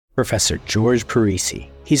Professor Giorgio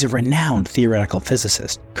Parisi. He's a renowned theoretical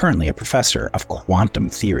physicist, currently a professor of quantum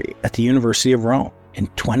theory at the University of Rome. In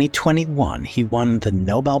 2021, he won the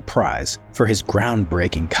Nobel Prize for his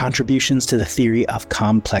groundbreaking contributions to the theory of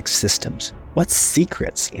complex systems. What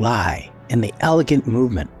secrets lie in the elegant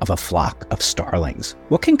movement of a flock of starlings?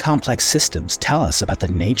 What can complex systems tell us about the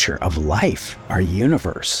nature of life, our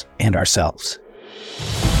universe, and ourselves?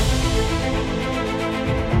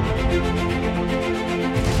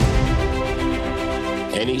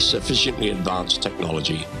 Any sufficiently advanced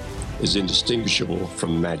technology is indistinguishable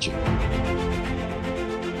from magic.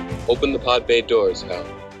 Open the pod bay doors, Hal.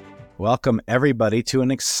 Welcome, everybody, to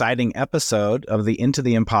an exciting episode of the Into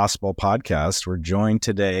the Impossible podcast. We're joined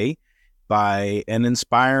today by an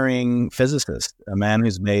inspiring physicist, a man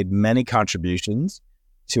who's made many contributions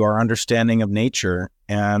to our understanding of nature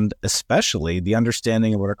and especially the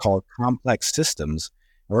understanding of what are called complex systems.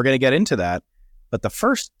 And we're going to get into that. But the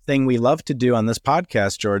first thing we love to do on this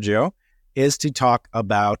podcast, Giorgio, is to talk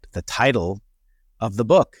about the title of the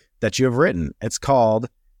book that you have written. It's called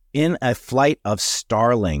In a Flight of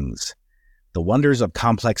Starlings, The Wonders of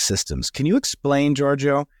Complex Systems. Can you explain,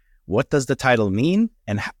 Giorgio, what does the title mean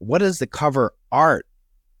and what is the cover art?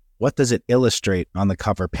 What does it illustrate on the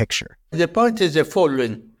cover picture? The point is the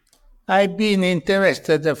following. I've been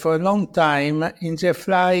interested for a long time in the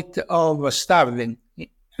flight of starlings.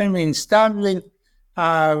 Starlings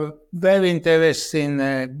are very interesting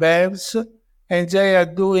birds, and they are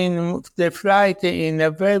doing the flight in a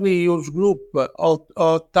very huge group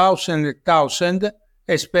of thousand,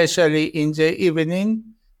 especially in the evening,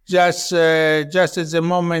 just at the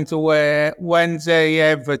moment when they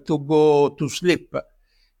have to go to sleep.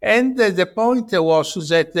 And the point was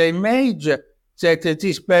that the image that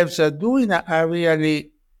these birds are doing are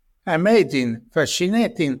really amazing,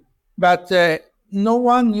 fascinating, but no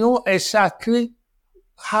one knew exactly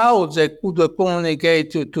how they could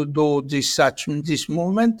communicate to do this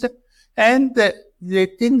movement. And the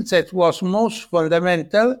thing that was most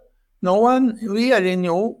fundamental, no one really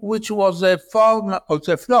knew which was the form of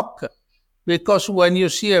the flock. Because when you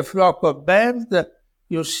see a flock of birds,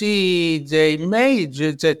 you see the image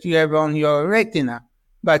that you have on your retina,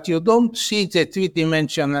 but you don't see the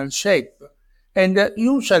three-dimensional shape. And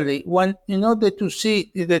usually, in order to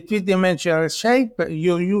see the three-dimensional shape,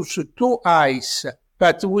 you use two eyes.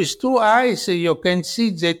 But with two eyes, you can see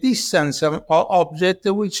the distance of objects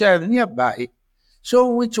which are nearby.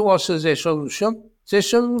 So which was the solution? The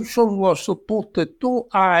solution was to put two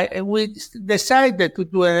eyes. We decided to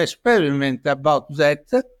do an experiment about that.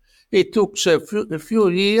 It took a few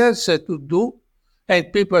years to do,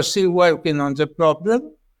 and people are still working on the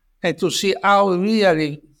problem, and to see how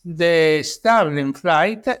really the starling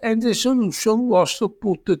flight, and the solution was to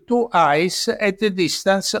put two eyes at a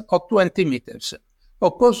distance of 20 meters.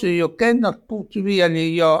 Of course, you cannot put really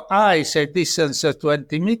your eyes at a distance of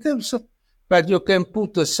 20 meters, but you can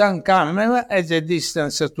put some camera at a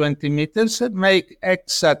distance of 20 meters, make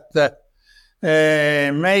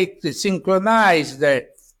synchronized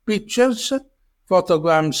pictures,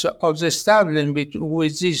 photograms of the starling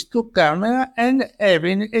with these two cameras, and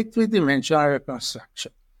having a three-dimensional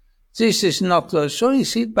reconstruction. This is not so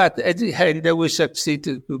easy, but at the end we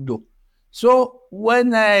succeeded to do. So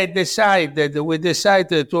when we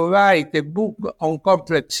decided to write a book on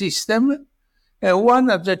complex systems, one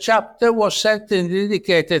of the chapters was certainly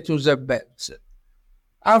dedicated to the birds.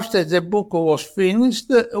 After the book was finished,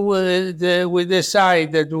 we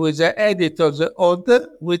decided with the editor's order,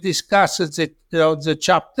 we discussed the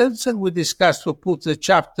chapters, we discussed to put the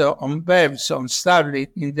chapter on birds, on starling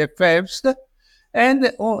in the first,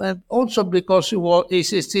 and also because it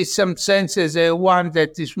is in some senses the one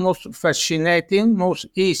that is most fascinating, most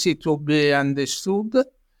easy to be understood.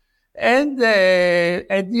 And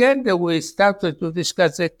at the end, we started to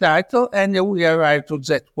discuss the title, and we arrived to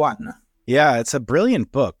that one. Yeah, it's a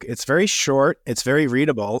brilliant book. It's very short, it's very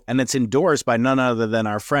readable, and it's endorsed by none other than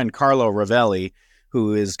our friend Carlo Rovelli,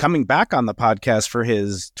 who is coming back on the podcast for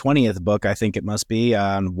his 20th book, I think it must be,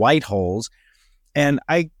 on white holes. And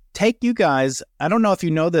I take you guys, I don't know if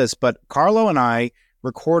you know this, but Carlo and I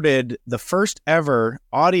recorded the first ever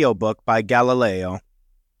audiobook by Galileo.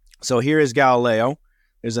 So here is Galileo.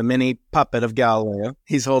 There's a mini puppet of Galileo.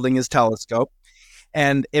 He's holding his telescope.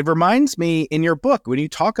 And it reminds me in your book, when you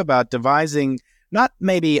talk about devising not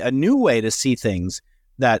maybe a new way to see things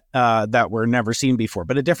that were never seen before,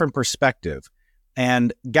 but a different perspective.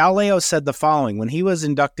 And Galileo said the following, when he was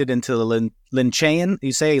inducted into the Linnaean,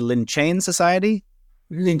 you say Linnaean Society?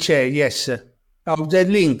 Linnaean, yes. Of the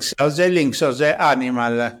lynx, of the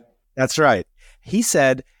animal. That's right. He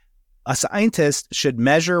said, a scientist should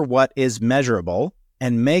measure what is measurable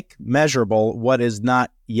and make measurable what is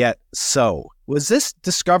not yet so. Was this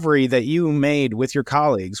discovery that you made with your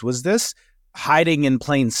colleagues, was this hiding in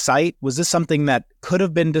plain sight? Was this something that could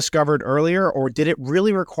have been discovered earlier, or did it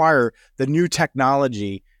really require the new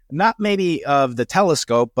technology, not maybe of the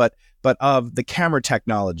telescope, but of the camera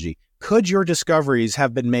technology? Could your discoveries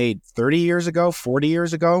have been made 30 years ago, 40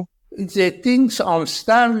 years ago? The things on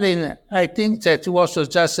starling, I think that was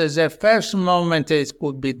just the first moment it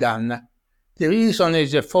could be done. The reason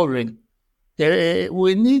is the following.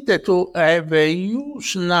 We needed to have a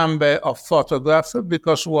huge number of photographs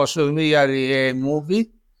because it was really a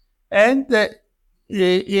movie. And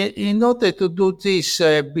in order to do this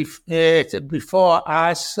before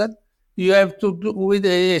us, you have to do, we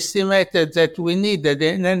estimated that we needed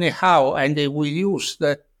anyhow, and we used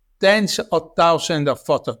tens of thousands of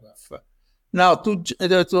photographs. Now,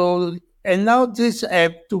 now this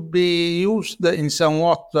have to be used in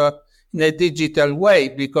somewhat in a digital way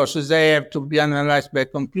because they have to be analyzed by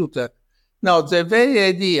computer. Now, the very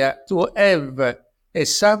idea to have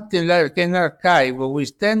something like an archive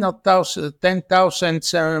with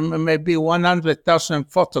 10,000, maybe 100,000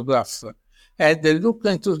 photographs, and look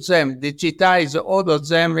into them, digitize all of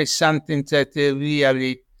them is something that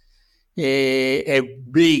really a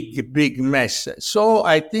big mess. So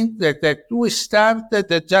I think that we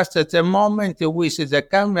started just at the moment with the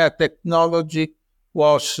camera technology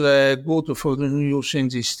was good for using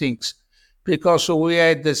these things. Because we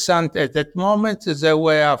had some, at that moment, there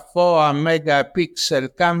were 4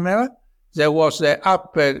 megapixel camera. There was the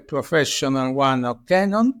upper professional one of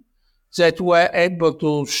Canon that were able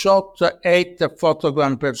to shoot 8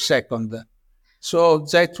 photograms per second. So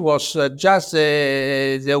that was just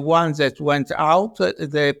the one that went out.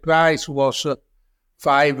 The price was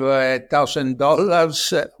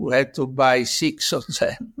 $5,000. We had to buy 6 of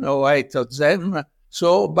them or 8 of them.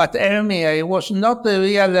 So, but it was not a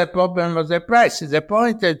real problem of the price. The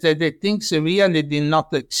point is that the things really did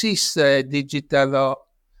not exist, digital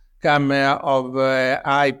camera of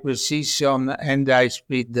high precision and high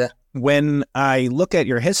speed. When I look at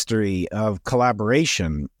your history of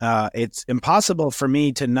collaboration, it's impossible for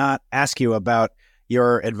me to not ask you about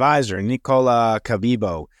your advisor, Nicola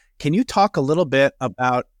Cavibo. Can you talk a little bit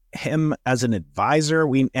about him as an advisor?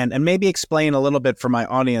 And maybe explain a little bit for my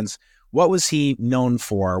audience, what was he known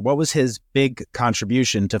for? What was his big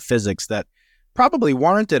contribution to physics that probably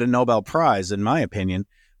warranted a Nobel Prize, in my opinion?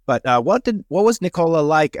 But what was Nicola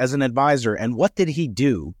like as an advisor, and what did he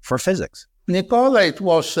do for physics? Nicola, it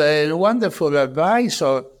was a wonderful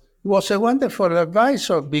advisor. He was a wonderful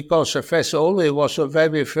advisor because, first of all, he was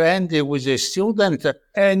very friendly with the student.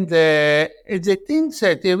 And the things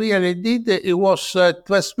that he really did, he was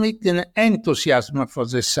transmitting enthusiasm for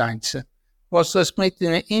the science. Was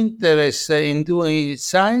transmitting interest in doing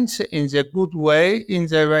science in the good way, in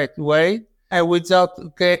the right way, and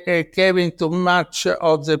without caring too much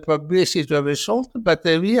of the publicity result. But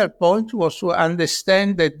the real point was to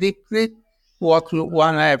understand deeply what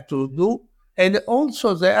one have to do. And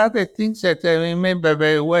also the other things that I remember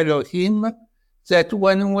very well of him, that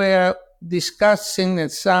when we were discussing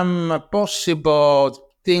some possible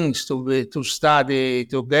things to study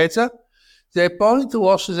together, the point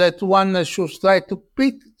was that one should try to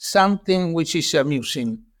pick something which is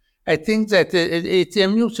amusing. I think that it's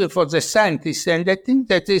amusing for the scientists, and I think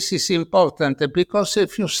that this is important because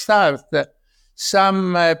if you start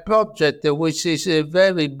some project which is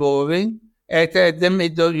very boring, at the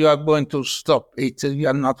middle you are going to stop it, you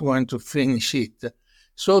are not going to finish it.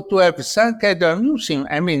 So to have some kind of amusing,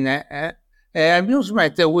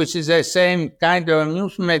 amusement which is the same kind of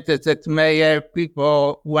amusement that may have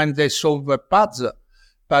people when they solve a puzzle,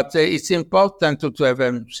 but it's important to have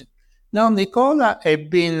amusing. Now, Nicola had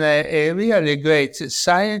been a really great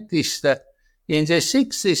scientist. In the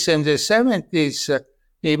 60s and the 70s,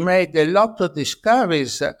 he made a lot of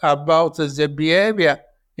discoveries about the behavior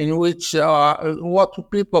in which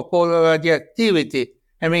what people call radioactivity.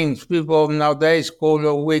 People nowadays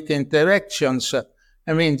call weak interactions.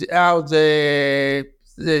 How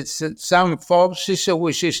some forces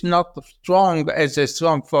which is not strong as the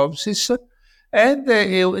strong forces. And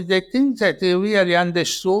the thing that he really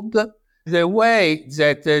understood, the way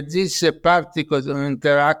that these particles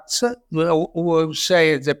interact, we'll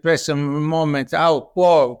say at the present moment how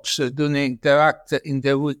quarks do interact in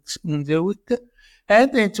the weak,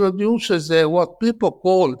 and introduces what people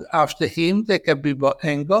called after him the Cavibo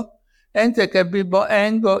angle. And the Cavibo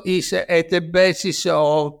angle is at the basis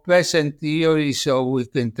of present theories of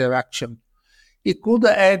weak interaction. He could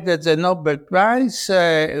have had the Nobel Prize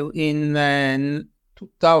in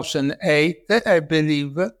 2008, I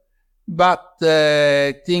believe, but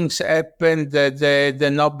things happened. The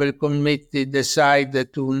Nobel Committee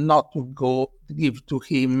decided to not go give to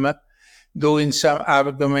him, doing some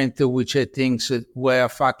argument which I think were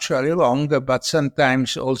factually wrong, but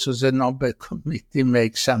sometimes also the Nobel Committee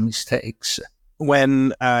makes some mistakes.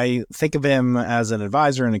 When I think of him as an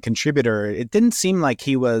advisor and a contributor, it didn't seem like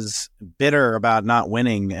he was bitter about not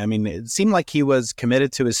winning. I mean, it seemed like he was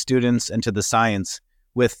committed to his students and to the science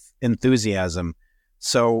with enthusiasm.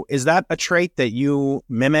 So is that a trait that you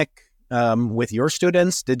mimic with your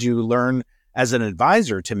students? Did you learn as an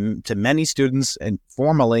advisor to many students, and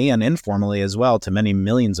formally and informally as well, to many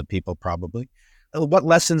millions of people probably? What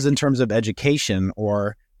lessons in terms of education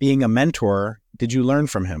or being a mentor did you learn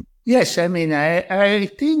from him? Yes, I mean, I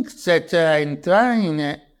think that I'm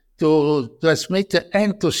trying to transmit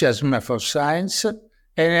enthusiasm for science, and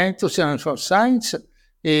enthusiasm for science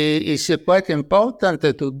is quite important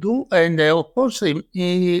to do, and of course,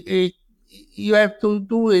 you have to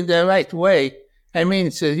do it the right way. I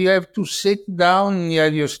mean, so you have to sit down near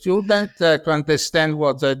your student to understand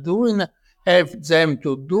what they're doing, have them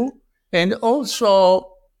to do, and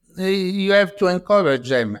also you have to encourage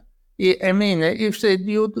them. I mean, if they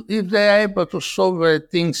are able to solve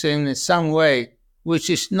things in some way, which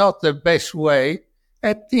is not the best way,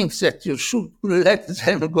 I think that you should let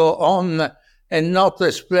them go on and not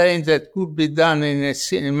explain that could be done in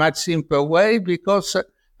a much simpler way, because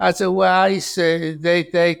otherwise you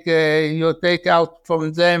take out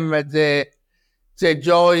from them the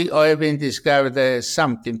joy of having discovered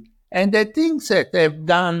something. And I think that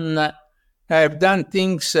I've done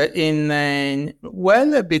things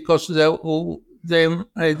well, because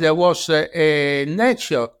there was a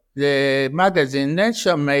Nature, the magazine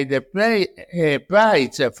Nature made a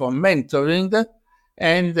prize for mentoring,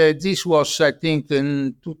 and this was, I think,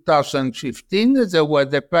 in 2015. There was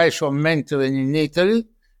the prize for mentoring in Italy,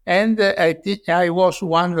 and I think I was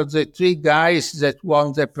one of the 3 guys that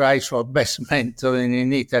won the prize for best mentoring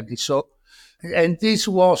in Italy. So, and this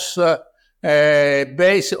was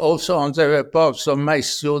based also on the reports of my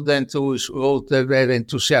student, who wrote a very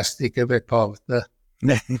enthusiastic report.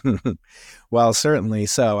 Well, certainly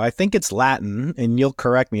so. I think it's Latin, and you'll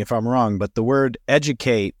correct me if I'm wrong, but the word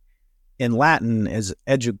educate in Latin is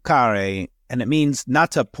educare, and it means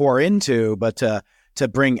not to pour into, but to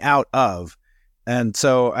bring out of. And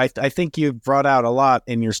so I think you've brought out a lot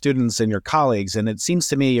in your students and your colleagues, and it seems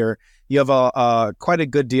to me you have quite a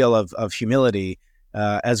good deal of humility,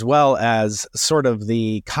 as well as sort of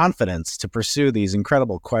the confidence to pursue these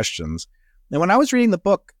incredible questions. And when I was reading the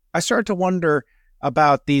book, I started to wonder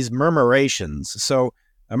about these murmurations. So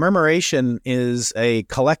a murmuration is a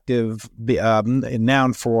collective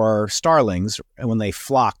noun for starlings when they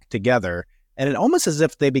flock together, and it almost as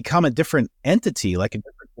if they become a different entity, like a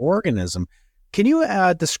different organism. Can you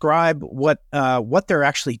describe what they're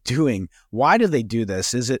actually doing? Why do they do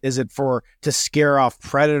this? Is it to scare off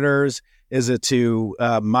predators? Is it to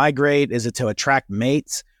migrate? Is it to attract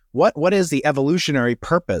mates? What is the evolutionary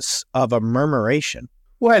purpose of a murmuration?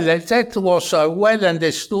 Well, that was well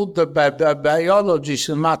understood by biologists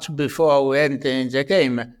much before we entered in the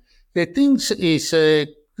game. The thing is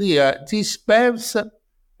clear. These birds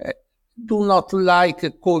do not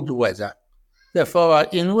like cold weather. Therefore,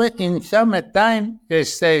 in summertime, they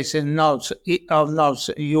stay in North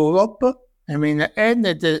Europe. I mean, and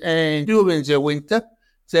during the winter,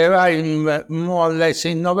 they arrive more or less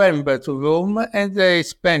in November to Rome, and they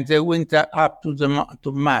spend the winter up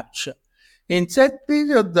to March. In that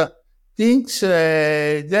period, things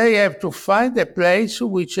they have to find a place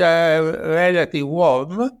which are relatively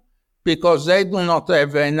warm, because they do not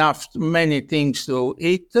have many things to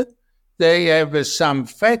eat. They have some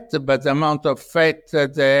fat, but the amount of fat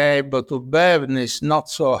that they are able to burn is not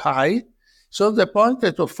so high. So the point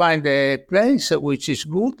is to find a place which is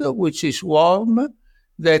good, which is warm,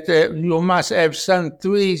 that you must have some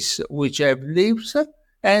trees which have leaves,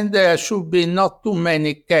 and there should be not too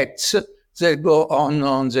many cats that go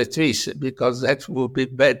on the trees, because that would be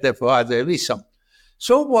better for other reasons.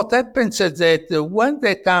 So what happens is that when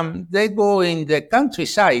they come, they go in the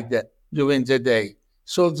countryside during the day.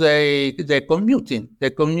 So they're commuting. They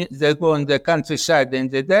go in the countryside in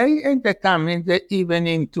the day, and they come in the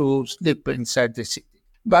evening to sleep inside the city.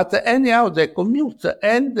 But anyhow, they commute,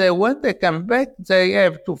 and when they come back, they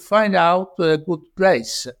have to find out a good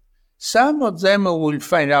place. Some of them will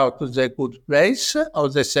find out the good place, or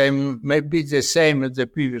maybe the same as the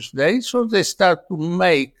previous day, so they start to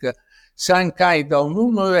make some kind of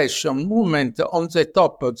murmuration movement on the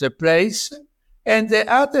top of the place, and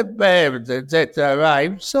the other bird that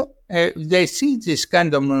arrives, they see this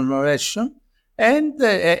kind of murmuration, And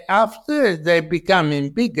after they becoming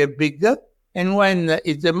bigger, and when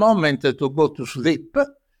it's the moment to go to sleep,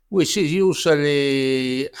 which is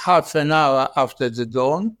usually half an hour after the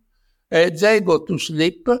dawn, they go to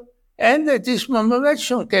sleep, and this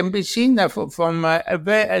murmuration can be seen from a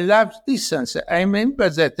very large distance. I remember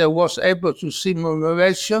that I was able to see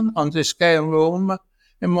murmuration on the sky in Rome,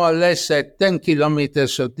 more or less at 10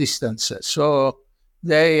 kilometers of distance. So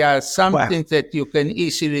they are something that you can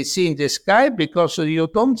easily see in the sky, because you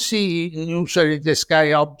don't see usually the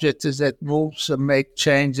sky objects that moves, make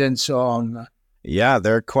change, and so on. Yeah,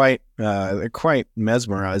 they're quite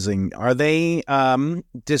mesmerizing. Are they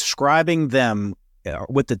describing them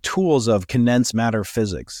with the tools of condensed matter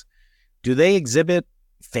physics? Do they exhibit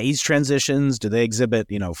phase transitions? Do they exhibit,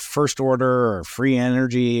 first order or free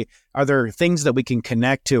energy? Are there things that we can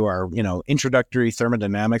connect to our, introductory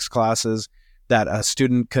thermodynamics classes that a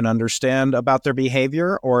student can understand about their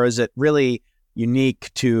behavior? Or is it really unique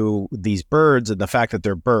to these birds and the fact that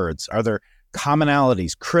they're birds? Are there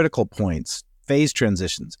commonalities, critical points, phase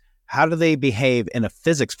transitions? How do they behave in a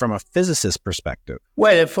physics from a physicist's perspective?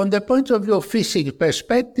 Well, from the point of view of physics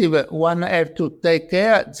perspective, one have to take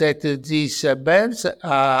care that these birds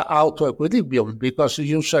are out of equilibrium, because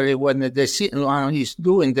usually when one is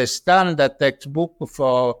doing the standard textbook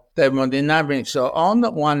for thermodynamics or on,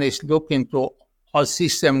 one is looking to a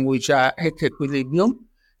system which are at equilibrium,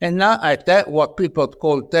 and now at what people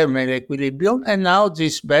call thermal equilibrium, and now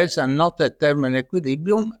these birds are not at thermal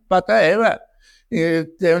equilibrium, but are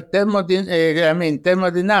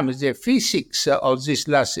thermodynamics, the physics of these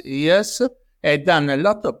last years have done a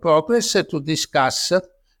lot of progress to discuss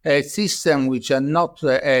a system which are not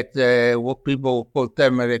at what people call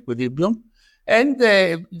thermal equilibrium. And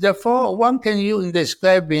therefore, one can use in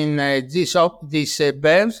describing these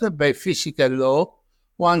birds by physical law.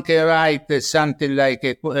 One can write something like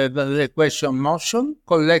equation motion,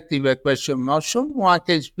 collective equation motion. One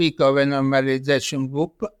can speak of a normalization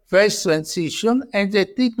group, phase transition, and the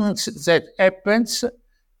things that happens,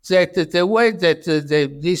 that the way that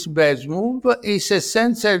these birds move is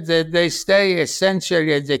essential that they stay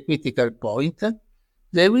essentially at the critical point.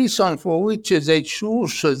 The reason for which they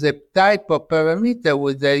choose the type of parameter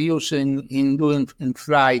which they use in doing in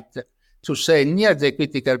flight to say near the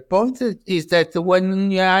critical point is that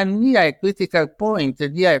when you are near a critical point,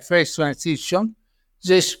 near a phase transition,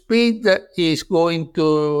 the speed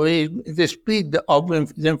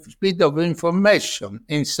of information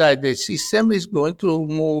inside the system is going to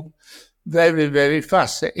move very, very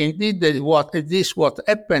fast. Indeed, what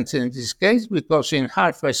happens in this case, because in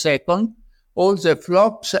half a second, all the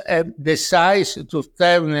flops have the size to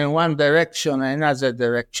turn in one direction and another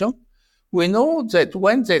direction. We know that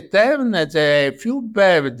when they turn, the few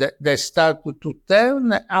birds that start to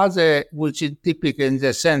turn, other, which is typical in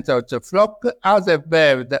the center of the flock, other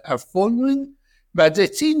birds are following, but the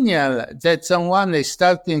signal that someone is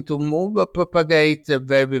starting to move propagates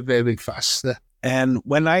very, very fast. And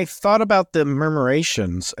when I thought about the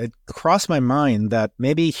murmurations, it crossed my mind that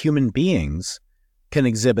maybe human beings can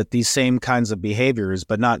exhibit these same kinds of behaviors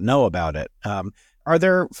but not know about it. Are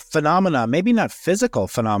there phenomena, maybe not physical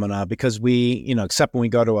phenomena, because we, except when we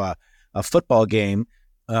go to a football game,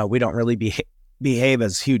 we don't really behave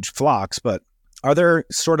as huge flocks, but are there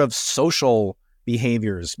sort of social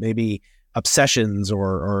behaviors, maybe obsessions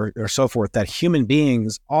or so forth, that human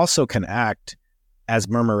beings also can act as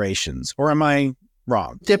murmurations? Or am I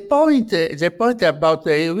wrong? The point about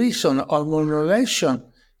the reason of murmuration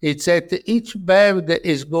is that each bird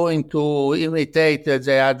is going to imitate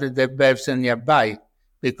the birds nearby,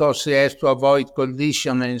 because he has to avoid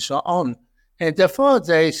collision and so on. And therefore,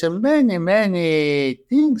 there is many, many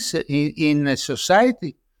things in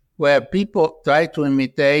society where people try to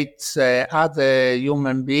imitate other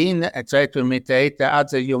human beings, try to imitate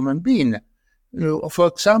other human beings. For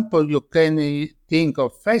example, you can think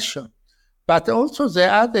of fashion. But also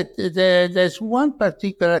there's one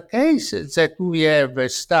particular case that we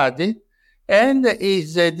have studied, and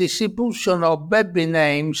is the distribution of baby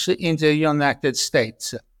names in the United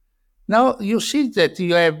States. Now, you see that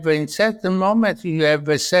you have, in certain moments, you have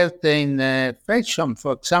a certain fashion.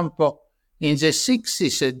 For example, in the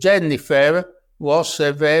 60s, Jennifer was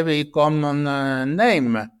a very common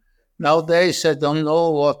name. Nowadays, I don't know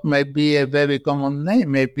what may be a very common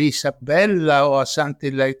name, maybe Isabella or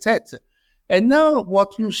something like that. And now,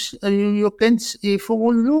 what you can, if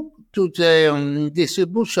we look to the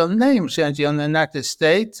distribution names in the United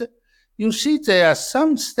States, you see there are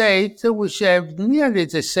some states which have nearly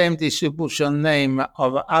the same distribution name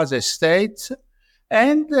of other states,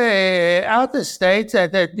 And other states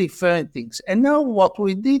had different things. And now what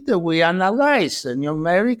we did, we analyzed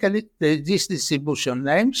numerically these distribution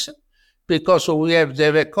names, because we have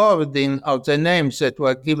the recording of the names that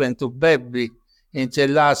were given to baby in the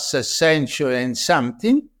last century and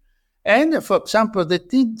something. And, for example, the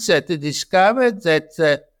things that discovered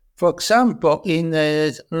that, for example, in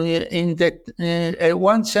the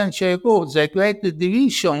 1 century ago, the great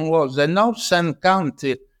division was the northern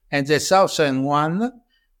country and the southern one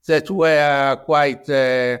that were quite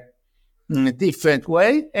different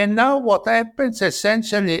way. And now what happens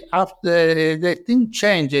essentially after the thing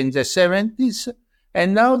changed in the 70s,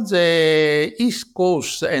 and now the East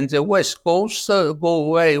Coast and the West Coast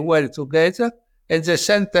go very well together, and the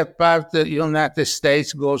center part of the United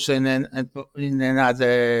States goes in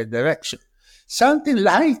another direction. Something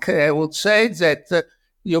like, I would say, that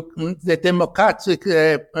the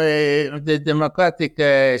Democratic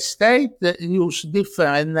state use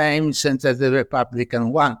different names than the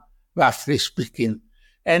Republican one, roughly speaking.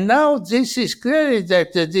 And now this is clearly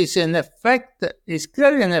that this in effect is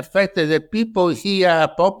clearly an effect that the people hear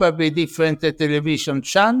probably different television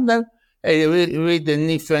channel, read a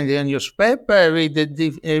different newspaper, read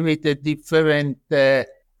different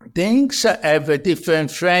things, have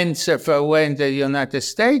different friends from in the United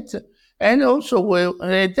States. And also,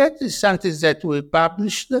 that is something that we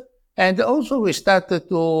published. And also, we started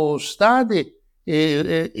to study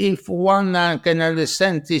if one can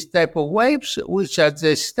understand this type of waves, which are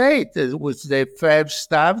the state which they first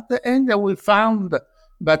start. And we found,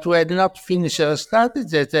 but we had not finished our study,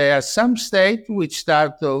 that there are some states which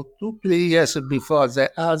start 2-3 years before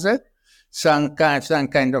the other, some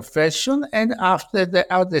kind of fashion, and after the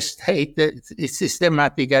other state is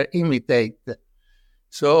systematically imitate.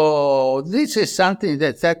 So this is something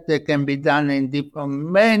that can be done in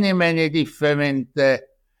many different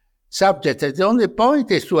subjects. The only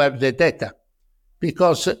point is to have the data,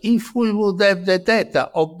 because if we would have the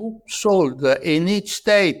data of books sold in each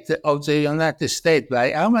state of the United States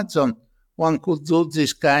by Amazon, one could do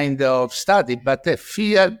this kind of study. But I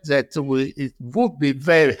fear that it would be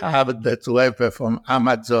very hard to have from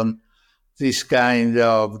Amazon this kind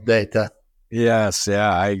of data. Yes,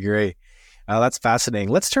 yeah, I agree. That's fascinating.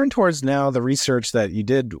 Let's turn towards now the research that you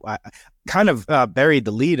did. I kind of buried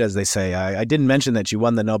the lead, as they say. I didn't mention that you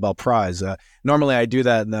won the Nobel Prize. Normally I do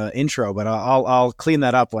that in the intro, but I'll clean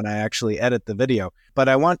that up when I actually edit the video. But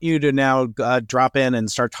I want you to now drop in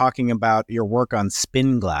and start talking about your work on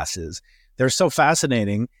spin glasses. They're so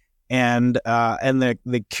fascinating. And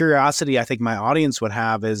the curiosity I think my audience would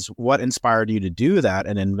have is what inspired you to do that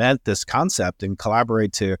and invent this concept and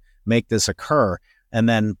collaborate to make this occur, and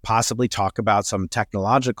then possibly talk about some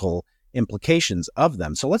technological implications of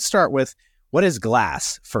them. So let's start with, what is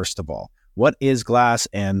glass, first of all? What is glass,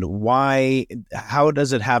 and how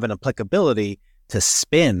does it have an applicability to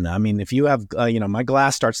spin? I mean, if you have, my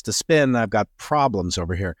glass starts to spin, I've got problems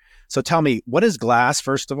over here. So tell me, what is glass,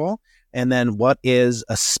 first of all? And then what is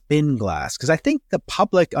a spin glass? Because I think the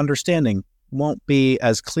public understanding won't be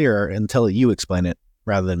as clear until you explain it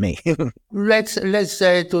rather than me. Let's do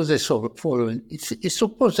the following. It's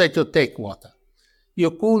supposed that you take water. You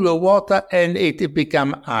cool the water and it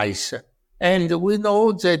becomes ice. And we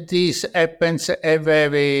know that this happens at a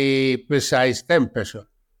very precise temperature,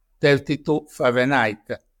 32 Fahrenheit.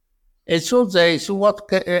 And so there is what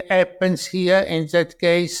happens here in that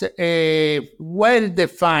case, a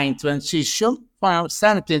well-defined transition from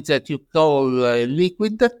something that you call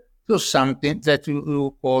liquid to something that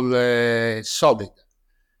you call solid.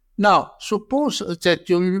 Now, suppose that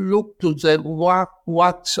you look to the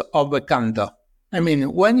wax of a candle. I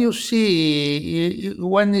mean, when you see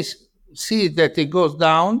that it goes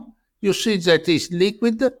down, you see that it's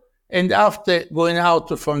liquid, and after going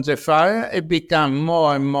out from the fire, it becomes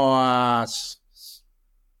more and more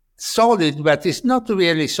solid, but it's not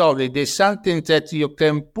really solid. It's something that you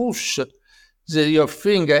can push your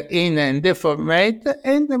finger in and deformate,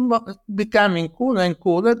 and becoming cooler and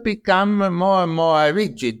cooler, become more and more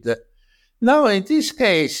rigid. Now, in this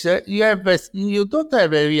case, you don't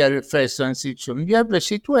have a real phase transition. You have a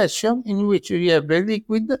situation in which you have a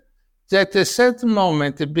liquid that at a certain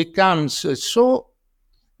moment becomes so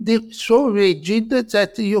rigid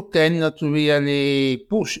that you cannot really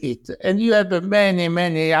push it. And you have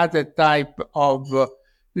many other type of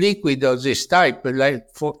liquid of this type, like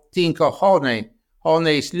think of honey.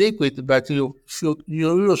 Honey is liquid, but you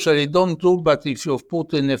usually don't do, but if you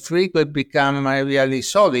put in a fridge, it becomes really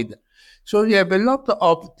solid. So you have a lot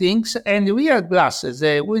of things, and real glasses,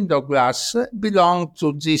 the window glass, belong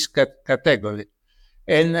to this category.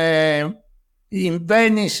 And In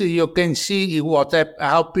Venice, you can see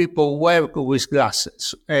how people work with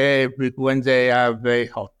glasses when they are very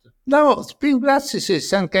hot. Now, spin glasses is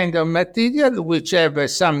some kind of material which have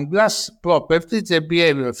some glass properties. They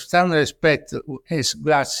behave with some respect as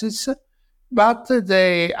glasses, but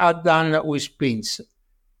they are done with spins.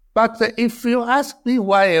 But if you ask me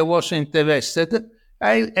why I was interested,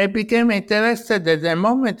 I became interested at the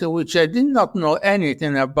moment in which I did not know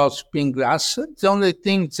anything about spin glass. The only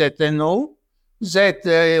thing that I know that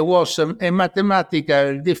was a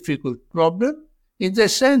mathematical difficult problem, in the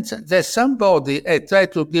sense that somebody had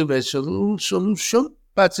tried to give a solution,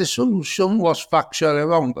 but the solution was factually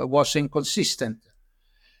wrong, was inconsistent.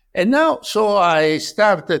 And now, so I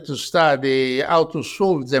started to study how to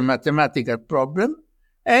solve the mathematical problem,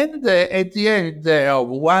 and at the end of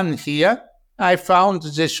 1 year, I found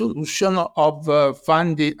the solution of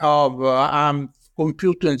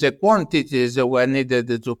computing the quantities that were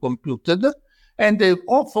needed to compute it. And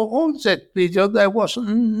for all that period, I was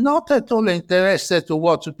not at all interested to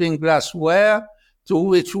what spin glass were, to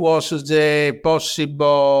which was the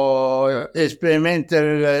possible experimental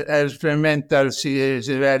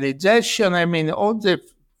realization. I mean,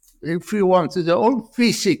 if you want, the whole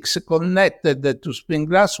physics connected to spin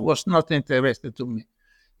glass was not interested to me.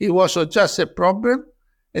 It was just a problem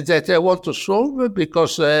that I want to solve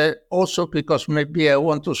because maybe I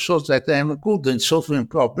want to show that I am good in solving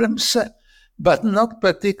problems, but not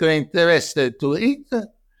particularly interested to it.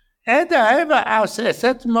 And however, at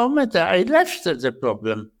that moment, I left the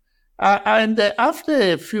problem. And after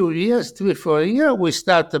a few years, 3-4 years, we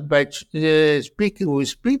started by speaking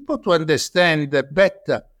with people to understand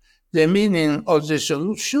better the meaning of the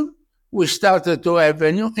solution. We started to have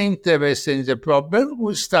a new interest in the problem.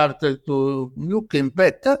 We started to look in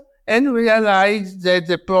better and realized that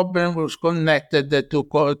the problem was connected to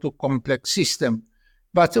complex system.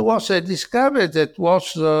 But it was a discovery that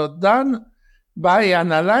was done by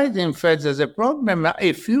analyzing further the problem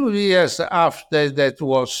a few years after that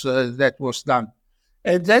was done.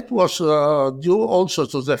 And that was due also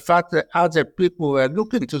to the fact that other people were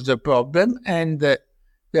looking to the problem, and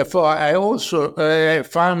therefore I also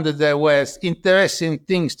found that there were interesting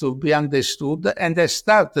things to be understood, and I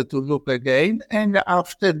started to look again, and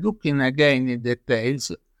after looking again in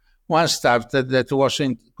details, one started that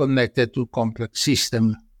wasn't connected to complex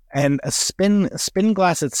system. And a spin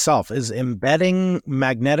glass itself is embedding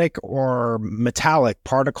magnetic or metallic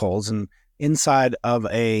particles inside of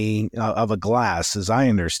a glass, as I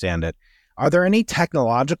understand it. Are there any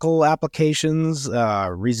technological applications,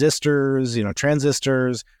 resistors,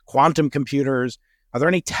 transistors, quantum computers? Are there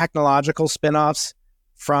any technological spin-offs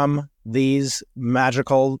from these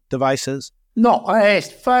magical devices? No,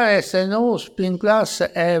 as far as I know, spin glass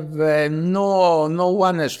have no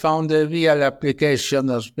one has found a real application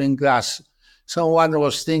of spin glass. Someone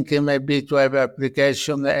was thinking maybe to have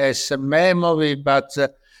application as a memory, but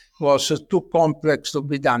was too complex to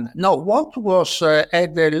be done. No, what was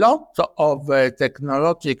had a lot of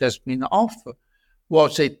technological spin-off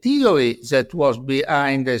was a theory that was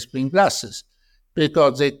behind the spin glasses,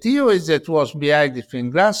 because the theory that was behind the spin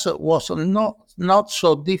glass was not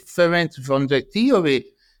so different from the theory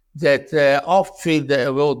that Hopfield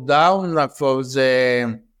wrote down for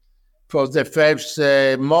the first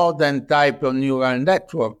modern type of neural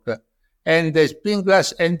network. And the spin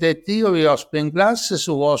glass and the theory of spin glasses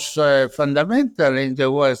was fundamental in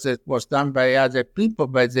the work that was done by other people,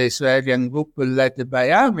 by the Israeli group led by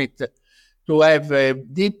Amit, to have a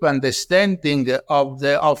deep understanding of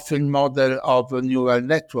the Hopfield model of a neural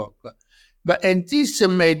network. And this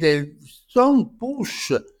made a strong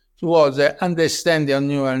push towards the understanding of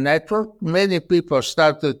neural network. Many people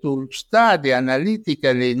started to study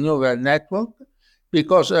analytically neural network,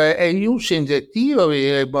 because using the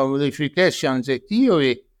theory, modification, the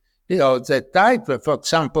theory, the type, for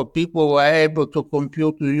example, people were able to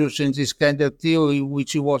compute using this kind of theory,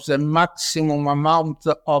 which was the maximum amount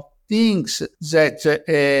of things that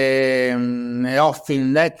a Hopfield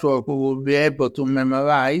network would be able to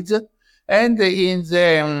memorize. And in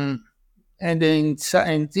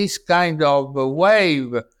this kind of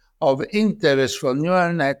wave of interest for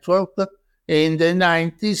neural network, in the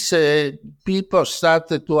 90s, people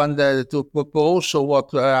started to propose what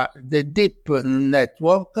the deep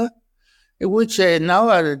network, which now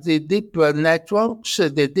are the deep networks,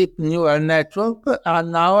 the deep neural network, are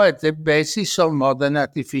now at the basis of modern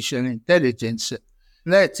artificial intelligence.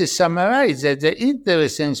 Let's summarize that the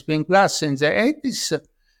interest in spin glass in the 80s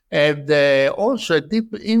have also a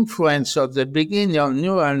deep influence of the beginning of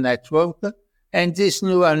neural network, and this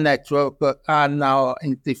neural network are now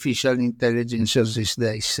artificial intelligence these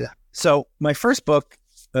days. So my first book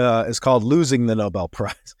is called Losing the Nobel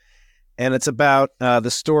Prize. And it's about the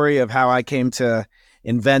story of how I came to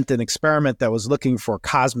invent an experiment that was looking for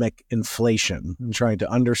cosmic inflation and trying to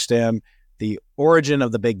understand the origin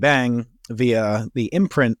of the Big Bang via the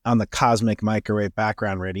imprint on the cosmic microwave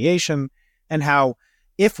background radiation, and how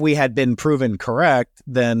if we had been proven correct,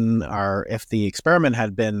 then if the experiment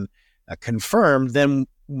had been confirmed, then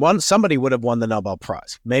somebody would have won the Nobel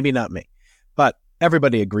Prize. Maybe not me, but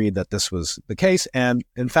everybody agreed that this was the case. And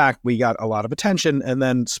in fact, we got a lot of attention. And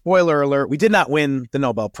then, spoiler alert, we did not win the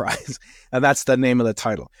Nobel Prize. And that's the name of the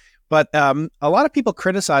title. But a lot of people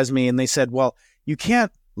criticized me and they said, well, you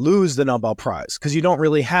can't lose the Nobel Prize because you don't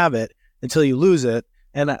really have it until you lose it.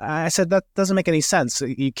 And I said, that doesn't make any sense.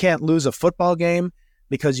 You can't lose a football game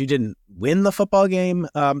because you didn't win the football game.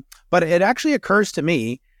 But it actually occurs to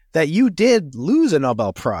me that you did lose a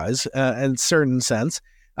Nobel Prize in a certain sense.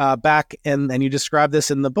 Back, and you describe this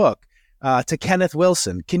in the book, to Kenneth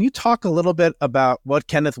Wilson. Can you talk a little bit about what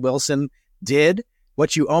Kenneth Wilson did,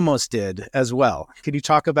 what you almost did as well? Can you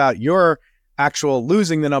talk about your actual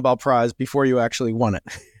losing the Nobel Prize before you actually won it?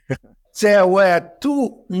 There were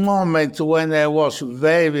two moments when I was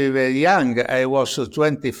very, very young. I was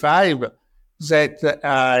 25, that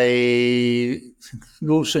I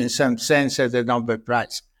lose in some sense the Nobel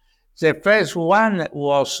Prize. The first one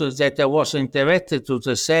was that I was interested to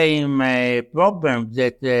the same problem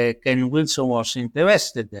that Ken Wilson was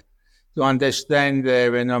interested to understand the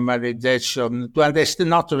renormalization, to understand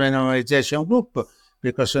not the renormalization group,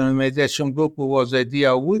 because the renormalization group was the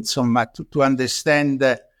idea of Wilson, but to understand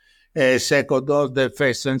the second order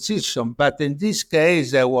phase transition. But in this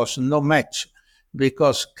case, there was no match,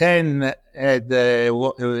 because Ken had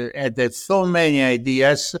so many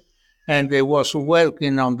ideas, and he was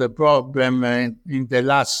working on the problem in the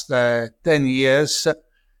last 10 years.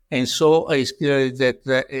 And so it's clear that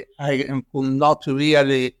I could not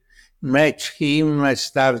really match him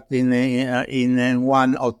starting in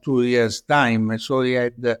 1 or 2 years' time. So he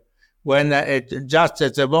had, just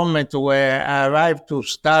at the moment where I arrived to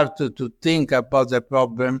start to think about the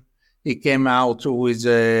problem, he came out with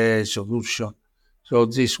a solution. So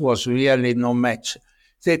this was really no match.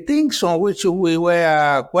 The things on which we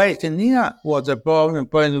were quite near was the problem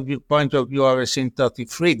point of view of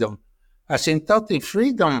asymptotic freedom. Asymptotic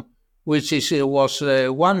freedom, which was a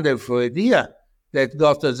wonderful idea that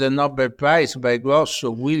got the Nobel Prize by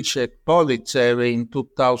Grosso, Wilczek, Politzer in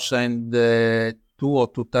 2002 or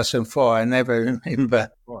 2004. I never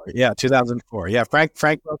remember. Yeah, 2004. Yeah, Frank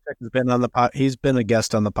Wilczek has been on the he's been a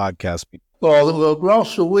guest on the podcast. Well,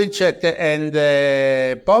 Grosso, Wilczek, and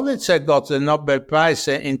Politzer got the Nobel Prize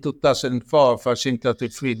in 2004 for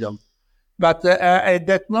asymptotic freedom. But at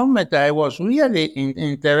that moment, I was really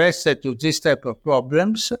interested to this type of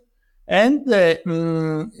problems. And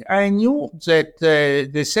I knew that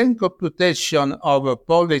the same computation of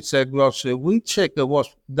Politzer, Grosso, Wilczek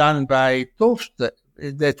was done by Toft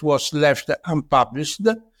that was left unpublished.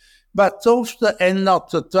 But Toft had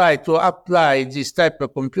not tried to apply this type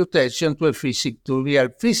of computation to real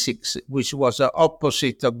physics, which was the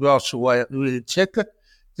opposite of Grosso-Wilczek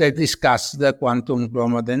that discussed the quantum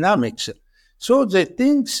chromodynamics. So the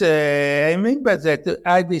things, I remember that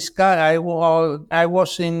I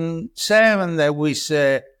was in CERN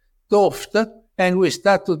with Toft, and we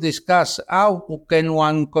started to discuss how can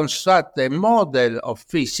one construct a model of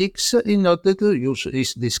physics in order to use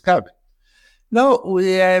his discovery. Now,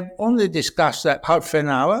 we have only discussed half an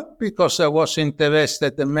hour because I was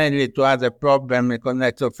interested mainly to other problems in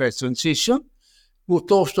connector phase transition.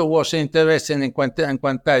 Toft was interested in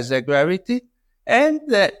quantized gravity, and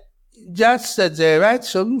just the right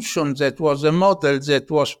solution that was a model that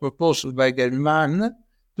was proposed by Gell-Mann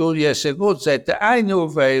 2 years ago that I knew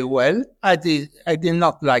very well. I did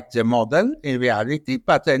not like the model in reality,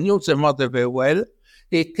 but I knew the model very well.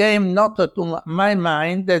 It came not to my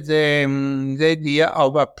mind the idea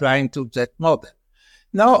of applying to that model.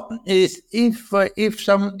 Now, if I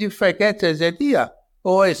get the idea,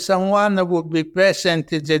 or if someone would be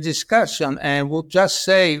present in the discussion and would just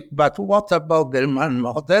say, but what about the Gell-Mann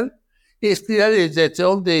model? It's clear that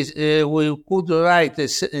all this, we could write a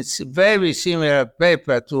very similar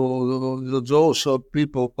paper to those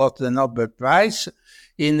people who got the Nobel Prize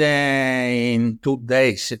in 2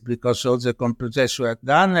 days, because all the computations were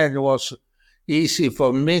done, and it was easy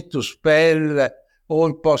for me to spell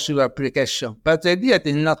all possible applications. But the idea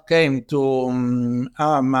did not come to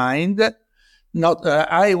our mind.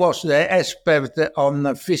 I was the expert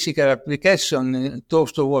on physical application.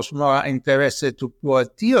 Toft was more interested to pure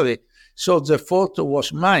theory. So the fault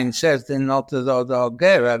was mine, certainly not the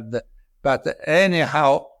Gerard. But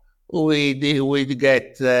anyhow, we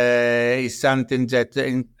get something that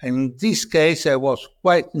in this case I was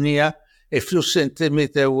quite near, a few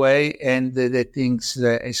centimeters away, and the things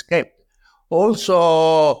escaped.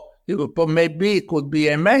 Also, maybe it could be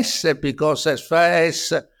a mess because as far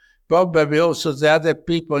as probably also the other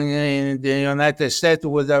people in the United States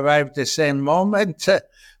would arrive at the same moment,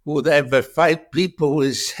 would have 5 people with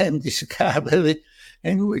the same discovery,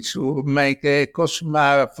 and which would make a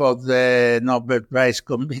cauchemar for the Nobel Prize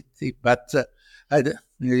Committee. But I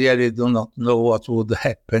really do not know what would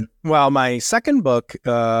happen. Well, my second book,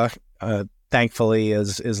 thankfully,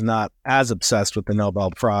 is not as obsessed with the Nobel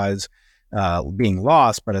Prize being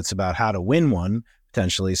lost, but it's about how to win one,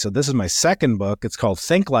 potentially. So this is my second book. It's called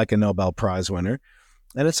Think Like a Nobel Prize Winner.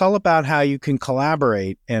 And it's all about how you can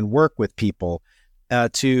collaborate and work with people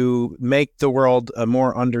to make the world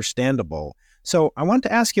more understandable. So I wanted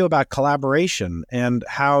to ask you about collaboration and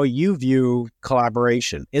how you view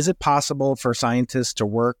collaboration. Is it possible for scientists to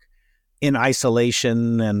work in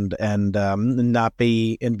isolation and not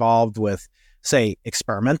be involved with, say,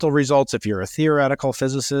 experimental results if you're a theoretical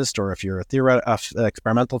physicist, or if you're a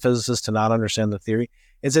experimental physicist to not understand the theory?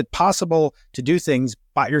 Is it possible to do things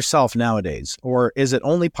by yourself nowadays, or is it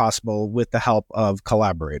only possible with the help of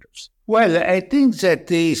collaborators? Well, I think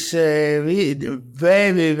that it's really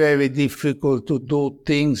very, very difficult to do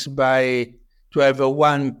things to have a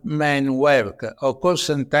one-man work. Of course,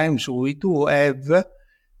 sometimes we do have,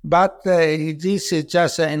 but this is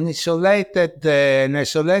just an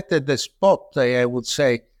isolated spot, I would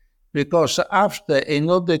say, because in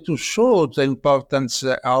order to show the importance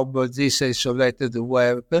of this isolated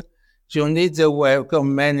work, you need the work of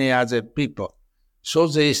many other people. So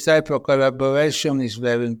this type of collaboration is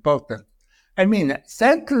very important. I mean,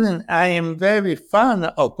 certainly I am very fond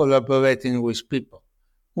of collaborating with people.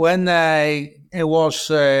 When I was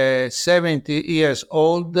 70 years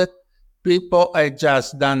old, people had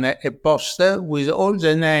just done a poster with all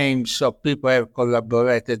the names of people I have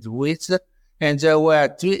collaborated with, and there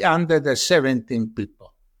were 317 people.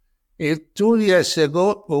 2 years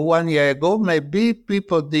ago, or 1 year ago, maybe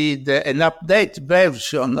people did an update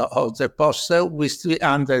version of the poster with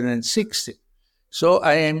 360. So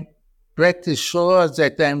I am pretty sure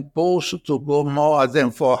that I'm supposed to go more than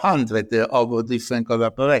 400 of different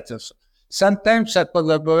collaborators. Sometimes our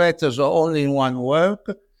collaborators are only in one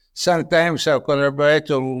work. Sometimes our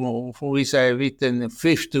collaborator who is written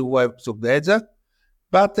 50 work together.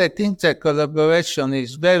 But I think that collaboration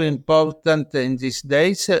is very important in these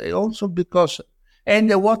days, also because,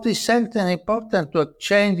 and what is certainly important, to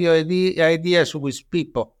exchange your ideas with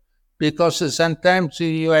people. Because sometimes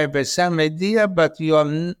you have some idea, but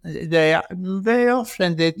they are very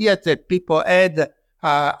often the idea that people had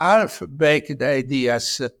are half-baked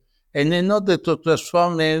ideas. And in order to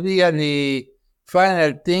transform in really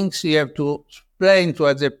final things, you have to explain to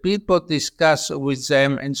other people, discuss with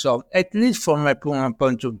them, and so on, at least from my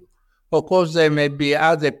point of view. Of course, there may be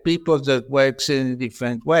other people that works in a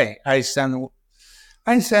different way. Einstein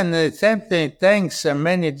certainly thanks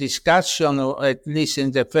many discussions, or at least in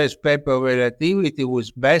the first paper of relativity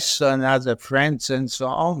with Bessel and other friends and so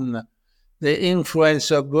on. The influence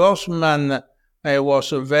of Grossman was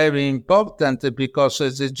very important because for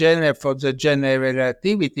the general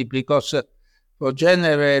relativity, because for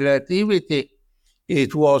general relativity,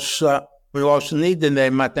 it was needed a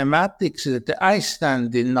mathematics that Einstein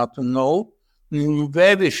did not know.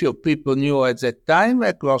 Very few people knew at that time.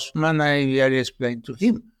 Grossman, I really explained to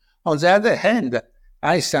him. On the other hand,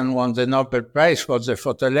 Einstein won the Nobel Prize for the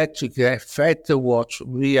photoelectric effect, was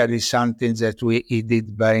really something that he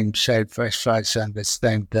did by himself, as far as I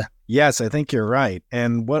understand. Yes, I think you're right.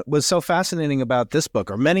 And what was so fascinating about this book,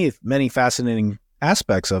 or many, many fascinating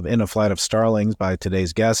aspects of In a Flight of Starlings by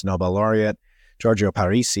today's guest, Nobel Laureate Giorgio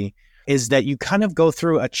Parisi, is that you kind of go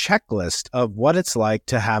through a checklist of what it's like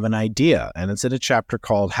to have an idea. And it's in a chapter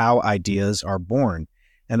called How Ideas Are Born.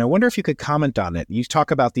 And I wonder if you could comment on it. You talk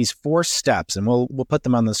about these 4 steps, and we'll put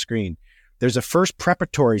them on the screen. There's a first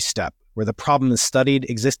preparatory step where the problem is studied,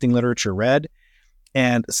 existing literature read,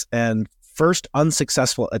 and first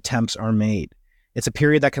unsuccessful attempts are made. It's a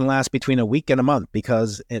period that can last between a week and a month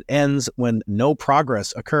because it ends when no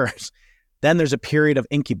progress occurs. Then there's a period of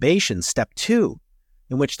incubation, step 2,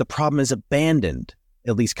 in which the problem is abandoned,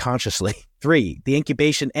 at least consciously. 3, the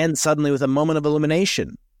incubation ends suddenly with a moment of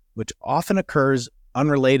illumination, which often occurs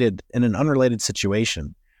in an unrelated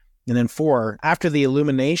situation. And then 4, after the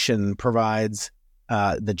illumination provides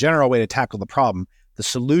the general way to tackle the problem, the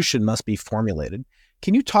solution must be formulated.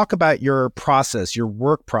 Can you talk about your process, your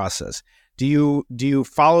work process? Do you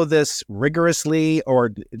follow this rigorously, or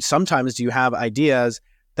sometimes do you have ideas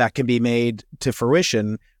that can be made to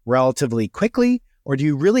fruition relatively quickly? Or do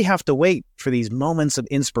you really have to wait for these moments of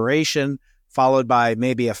inspiration, followed by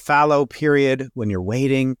maybe a fallow period when you're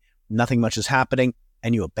waiting, nothing much is happening,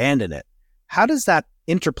 and you abandon it? How does that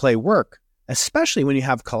interplay work, especially when you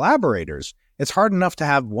have collaborators? It's hard enough to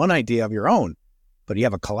have one idea of your own, but you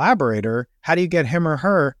have a collaborator. How do you get him or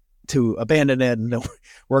her to abandon it and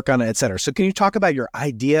work on it, et cetera? So can you talk about your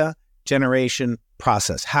idea generation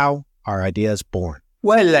process? How are ideas born?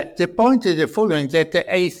 Well, the point is the following, that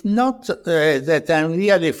it's not that I'm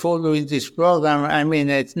really following this program. I mean,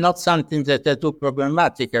 it's not something that I do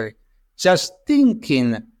programmatically. Just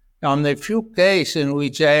thinking on a few cases in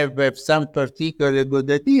which I have some particularly good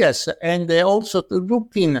ideas, and also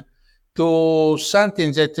looking to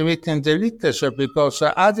something that written in the literature, because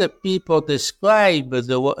other people describe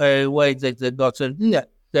the way that they got idea.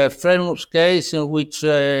 The famous case in which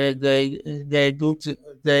they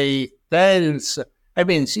tell. I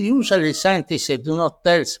mean, usually scientists do not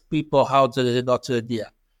tell people how they got the idea.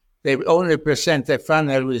 They only present a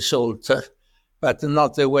final result, but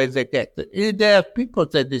not the way they get it. There are people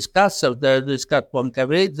that discuss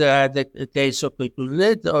Poincaré, there are the case of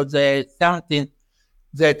Picolet, or there is something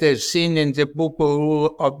that is seen in the book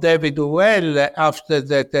of David Well after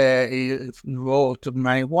that he wrote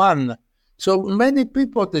My One. So many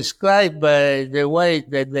people describe the way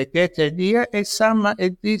that they get an idea,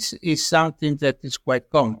 and this is something that is quite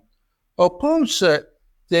common. Of course,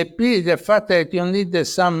 the fact that you need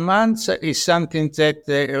some months is something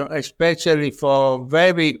that, especially for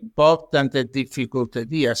very important and difficult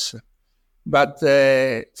ideas, but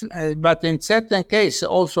in certain cases,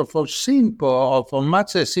 also for simple or for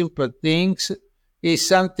much simple things, is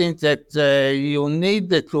something that you need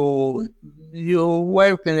to. You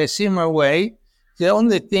work in a similar way. The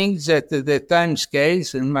only thing that the time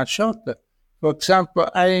scales is much shorter. For example,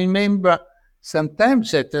 I remember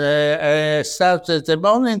sometimes that I started the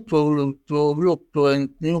morning to look to a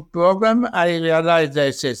new program. I realized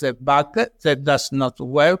there's a bug that does not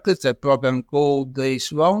work. The program code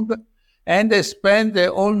is wrong. And I spend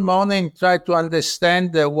the whole morning trying to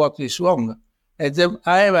understand what is wrong. And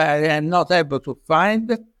I am not able to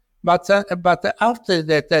find. But after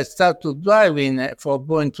that, I started driving for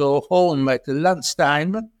going to home at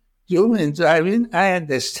lunchtime. During driving, I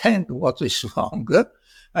understand what is wrong.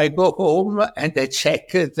 I go home and I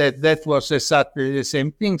check that was exactly the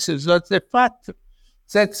same thing. So the fact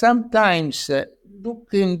that sometimes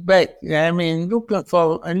looking back, looking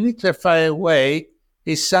for a little far away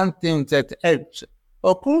is something that helps.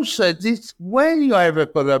 Of course, when you have a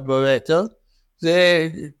collaborator,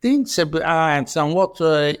 the things are somewhat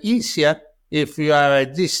easier if you are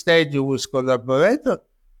at this stage with collaborator,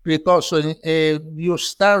 because you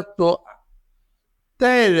start to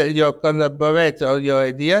tell your collaborator your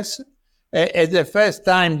ideas. At the first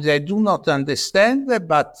time, they do not understand,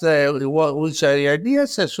 but which are your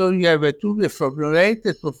ideas, so you have to formulate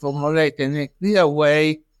in a clear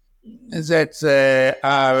way that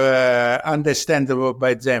are understandable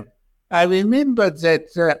by them. I remember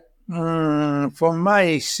that for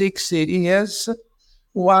my 60 years,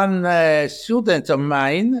 one student of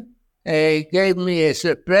mine gave me as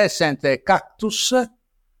a present a cactus,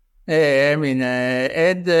 and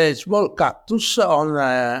a small cactus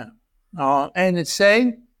and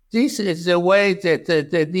saying, this is the way that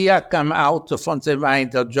the idea come out from the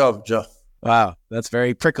mind of Giorgio. Wow, that's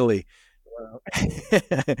very prickly.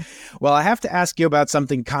 Well, I have to ask you about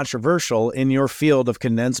something controversial in your field of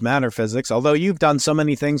condensed matter physics. Although you've done so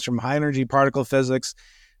many things from high energy particle physics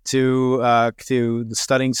to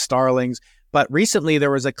studying starlings, but recently there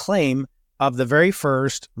was a claim of the very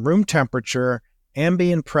first room temperature,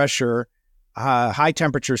 ambient pressure, high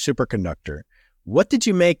temperature superconductor. What did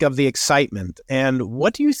you make of the excitement, and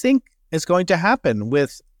what do you think is going to happen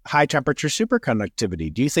with high temperature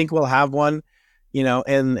superconductivity? Do you think we'll have one, in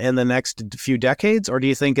the next few decades, or do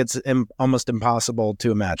you think it's almost impossible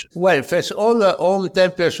to imagine? Well, first, all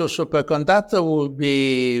temperature superconductor will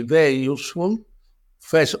be very useful.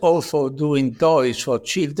 First, all for doing toys for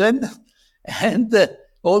children, and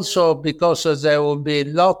also because there will be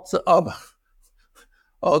lots of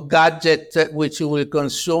gadgets which will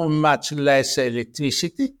consume much less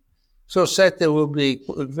electricity. So that will be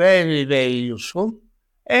very, very useful.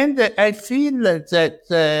 And I feel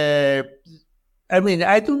that,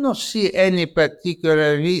 I do not see any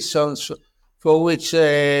particular reasons for which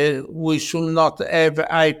we should not have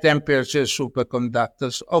high temperature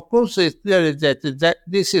superconductors. Of course, it's clear that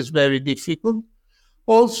this is very difficult.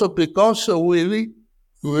 Also because we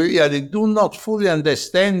really do not fully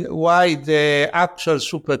understand why the actual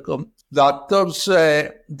doctors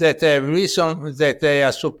that have reason that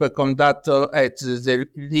a superconductor at the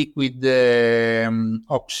liquid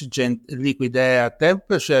oxygen, liquid air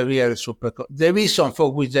temperature, really the reason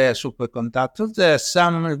for which they are superconductors. There are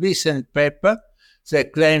some recent papers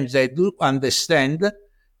that claim they do understand,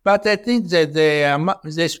 but I think that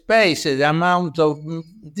the space, the amount of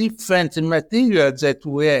different materials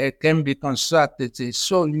that can be constructed is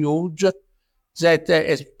so huge that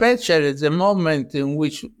especially at the moment in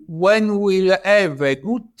which when we'll have a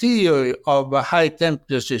good theory of high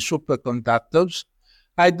temperature superconductors,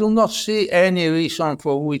 I do not see any reason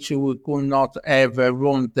for which we could not have a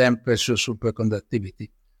room temperature superconductivity.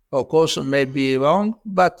 Of course, I may be wrong,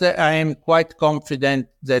 but I am quite confident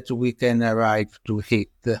that we can arrive to it.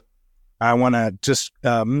 I want to just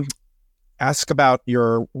ask about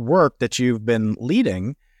your work that you've been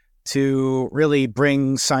leading to really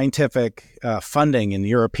bring scientific funding in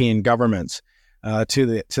European governments to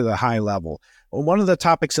the high level. One of the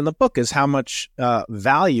topics in the book is how much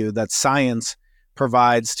value that science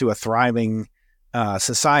provides to a thriving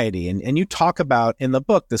society. And you talk about in the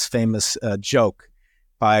book this famous joke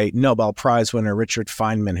by Nobel Prize winner Richard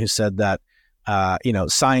Feynman, who said that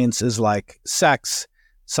science is like sex.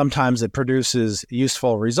 Sometimes it produces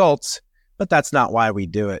useful results, but that's not why we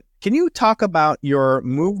do it. Can you talk about your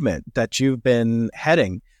movement that you've been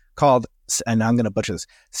heading called, and I'm going to butcher this,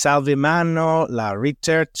 Salvemano la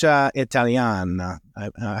ricerca italiana?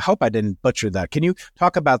 I hope I didn't butcher that. Can you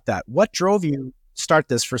talk about that? What drove you to start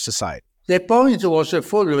this for society? The point was the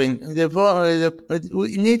following.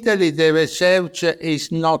 In Italy, the research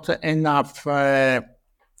is not enough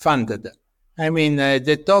funded. I mean,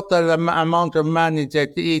 the total amount of money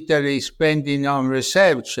that Italy is spending on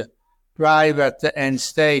research, private and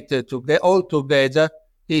state all together,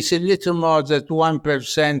 is a little more than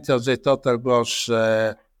 1% of the total gross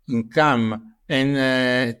income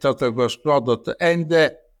and total gross product. And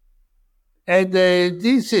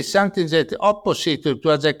this is something that opposite to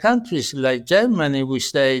other countries like Germany, we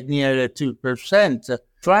stay near 2%.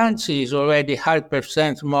 France is already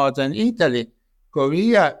 0.5% more than Italy.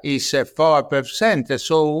 Korea is 4%.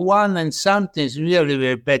 So 1 and something is really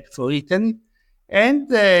very bad for Italy. And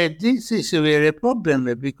this is really a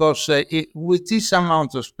problem because with this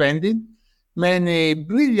amount of spending, many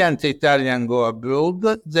brilliant Italians go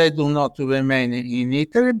abroad. They do not remain in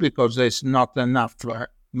Italy because there's not enough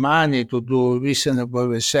money to do reasonable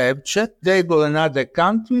research. They go in other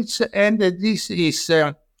countries, and this is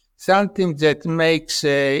something that makes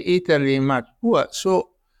Italy much poor. So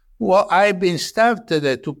what I've been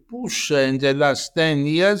started to push in the last 10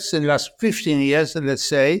 years, in the last 15 years, let's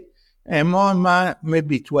say, and more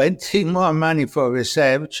maybe 20, more money for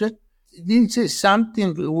research. This is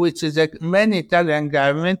something which is many Italian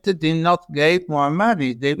governments did not give more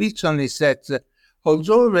money. They recently said,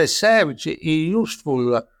 although research is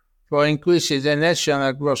useful for increasing the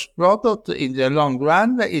national gross product in the long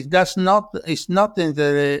run, it's not in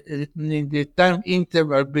the time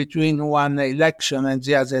interval between one election and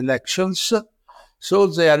the other elections. So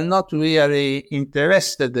they are not really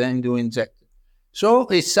interested in doing that. So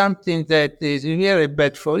it's something that is really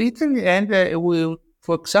bad for Italy, and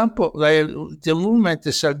for example, the movement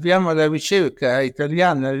Salviamo la ricerca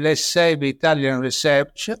italiana, let's save Italian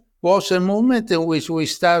research, was a movement in which we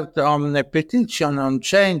started on a petition on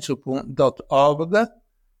change.org,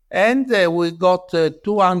 and we got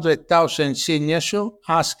 200,000 signatures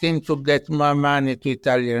asking to get more money to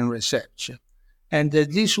Italian research. And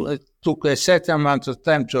this took a certain amount of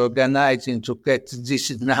time to organize and to get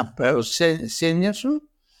this number of signatures.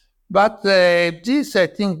 But this, I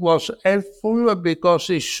think, was helpful because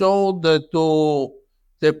it showed to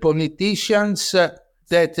the politicians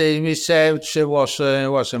that research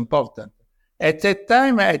was important. At that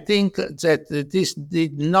time, I think that this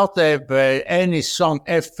did not have any strong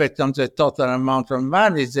effect on the total amount of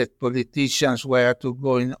money that politicians were to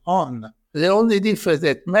going on. The only difference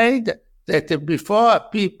that made that before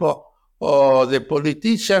people or the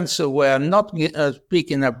politicians were not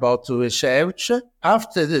speaking about research.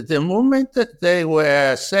 After the movement, they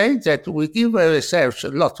were saying that we give research a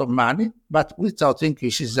lot of money, but without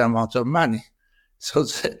increasing the amount of money. So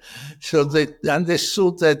they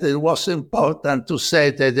understood that it was important to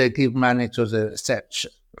say that they give money to the research.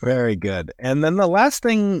 Very good. And then the last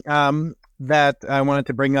thing that I wanted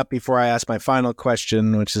to bring up before I ask my final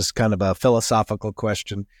question, which is kind of a philosophical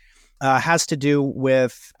question, has to do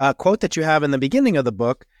with a quote that you have in the beginning of the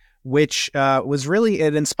book, which was really,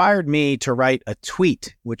 it inspired me to write a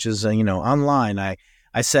tweet, which is, online.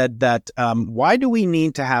 I said that, why do we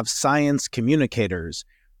need to have science communicators,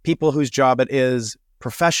 people whose job it is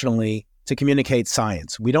professionally to communicate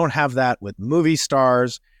science? We don't have that with movie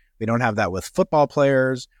stars. We don't have that with football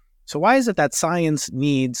players. So why is it that science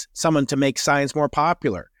needs someone to make science more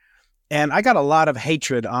popular? And I got a lot of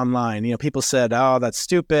hatred online. People said, oh, that's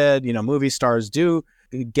stupid. Movie stars do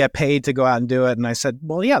get paid to go out and do it. And I said,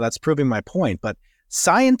 well, yeah, that's proving my point. But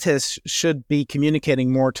scientists should be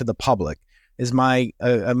communicating more to the public is my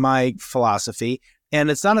philosophy.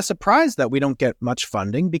 And it's not a surprise that we don't get much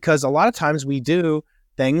funding, because a lot of times we do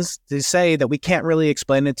things to say that we can't really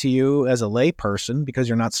explain it to you as a lay person because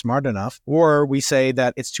you're not smart enough. Or we say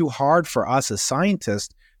that it's too hard for us as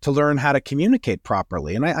scientists to learn how to communicate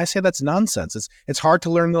properly. And I say that's nonsense. It's hard to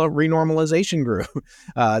learn the renormalization groove.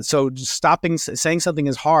 So saying something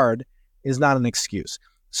is hard is not an excuse.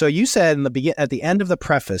 So you said at the end of the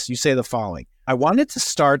preface, you say the following: I wanted to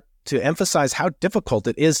start to emphasize how difficult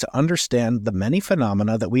it is to understand the many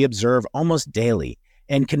phenomena that we observe almost daily,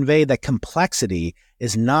 and convey that complexity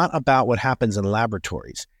is not about what happens in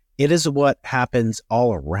laboratories. It is what happens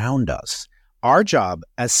all around us. Our job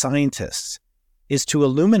as scientists is to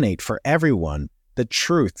illuminate for everyone the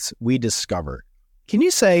truths we discover. Can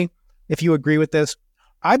you say if you agree with this?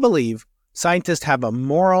 I believe scientists have a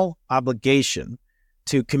moral obligation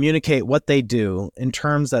to communicate what they do in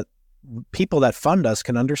terms that people that fund us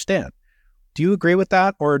can understand. Do you agree with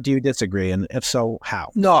that, or do you disagree? And if so,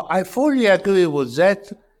 how? No, I fully agree with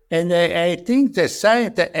that. And I think the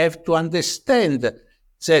scientists have to understand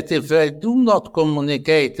that if they do not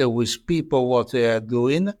communicate with people what they are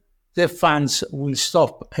doing, the funds will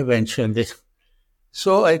stop eventually.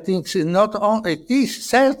 So I think it is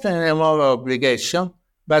certainly a moral obligation,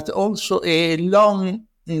 but also a long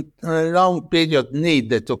period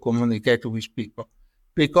needed to communicate with people.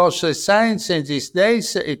 Because science in these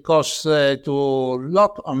days, it costs a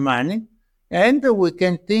lot of money, and we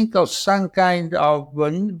can think of some kind of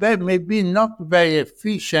maybe not very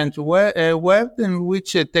efficient world in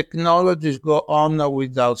which technologies go on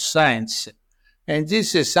without science. And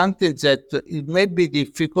this is something that it may be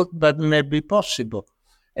difficult, but may be possible.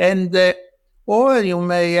 And or you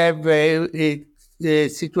may have a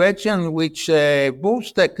situation in which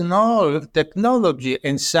both technology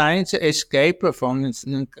and science escape from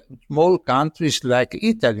small countries like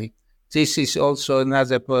Italy. This is also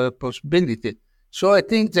another possibility. So I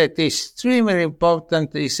think that is extremely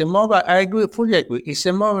important. I fully agree. It's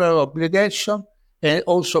a moral obligation and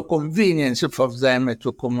also convenience for them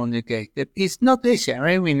to communicate. It's not easy.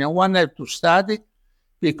 I mean, one has to study,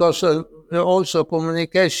 because also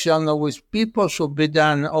communication with people should be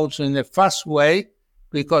done also in a fast way,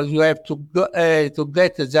 because you have to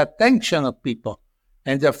get the attention of people.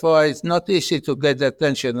 And therefore, it's not easy to get the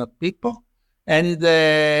attention of people. And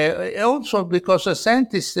also because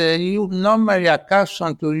scientists you normally are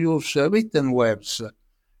accustomed to use written words.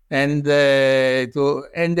 And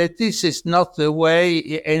that this is not the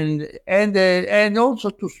way, and also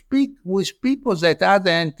to speak with people that are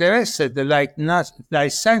interested, like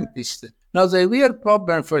scientists. Now, the real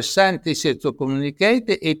problem for scientists to communicate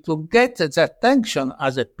is to get the attention of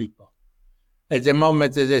other people at the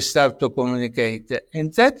moment that they start to communicate.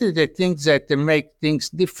 And that is the thing that make things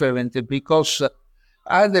different, because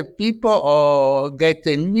other people get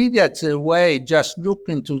immediate way, just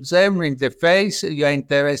looking to them in the face, you are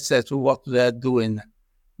interested in what they are doing,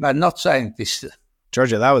 but not scientists.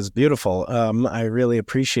 Giorgio, that was beautiful. I really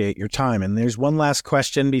appreciate your time. And there's one last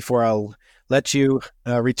question before I'll let you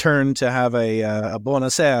return to have a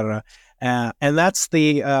buonasera. And that's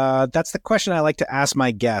the question I like to ask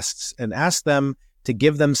my guests, and ask them to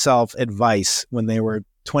give themselves advice when they were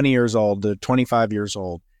 20 years old to 25 years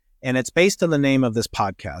old. And it's based on the name of this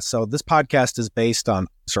podcast. So this podcast is based on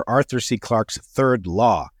Sir Arthur C. Clarke's third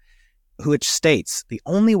law, which states the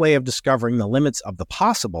only way of discovering the limits of the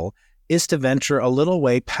possible is to venture a little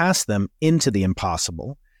way past them into the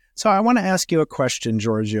impossible. So I want to ask you a question,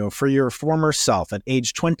 Giorgio, for your former self at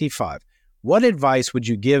age 25. What advice would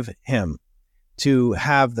you give him to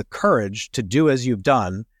have the courage to do as you've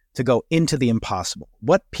done, to go into the impossible?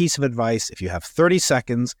 What piece of advice, if you have 30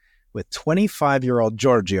 seconds, with 25-year-old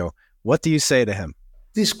Giorgio, what do you say to him?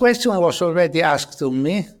 This question was already asked to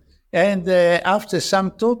me, and after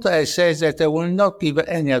some thought, I said that I will not give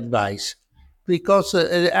any advice, because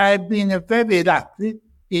I've been very lucky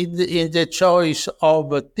in the choice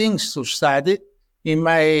of things to study in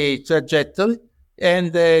my trajectory,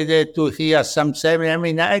 and to hear some seminar. I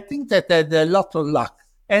mean, I think that I had a lot of luck,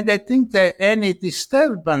 and I think that any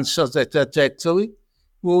disturbance of the trajectory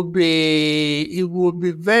would be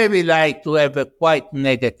very likely to have a quite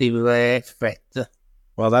negative effect.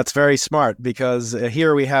 Well, that's very smart, because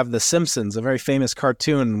here we have The Simpsons, a very famous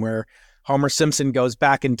cartoon where Homer Simpson goes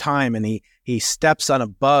back in time and he steps on a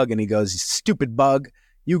bug and he goes, "Stupid bug,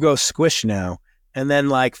 you go squish now." And then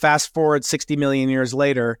like fast forward 60 million years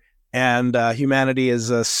later, and humanity is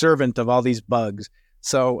a servant of all these bugs.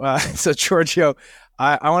 So, so Giorgio,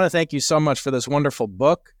 I want to thank you so much for this wonderful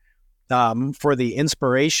book, for the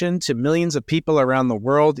inspiration to millions of people around the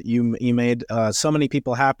world. You made so many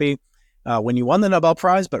people happy when you won the Nobel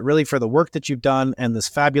Prize, but really for the work that you've done and this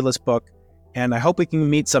fabulous book. And I hope we can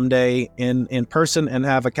meet someday in person and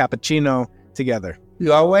have a cappuccino together.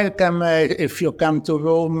 You are welcome if you come to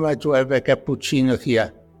Rome to have a cappuccino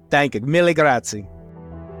here. Thank you. Mille grazie.